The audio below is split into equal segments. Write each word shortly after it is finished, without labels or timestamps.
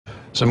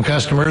Some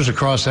customers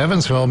across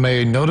Evansville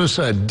may notice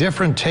a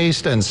different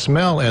taste and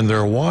smell in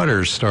their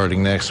water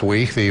starting next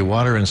week. The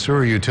water and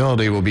sewer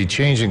utility will be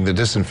changing the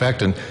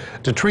disinfectant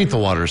to treat the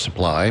water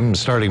supply.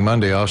 Starting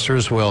Monday,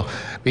 officers will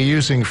be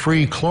using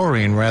free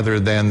chlorine rather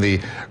than the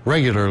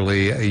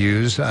regularly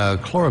used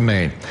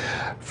chloramine.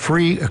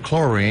 Free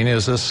chlorine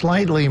is a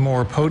slightly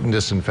more potent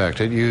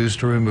disinfectant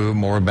used to remove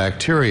more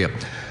bacteria.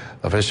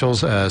 Officials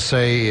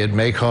say it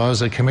may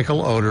cause a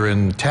chemical odor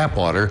in tap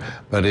water,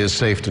 but is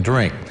safe to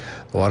drink.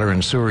 The water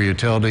and sewer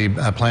utility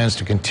plans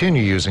to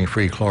continue using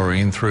free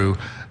chlorine through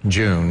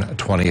June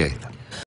 28th.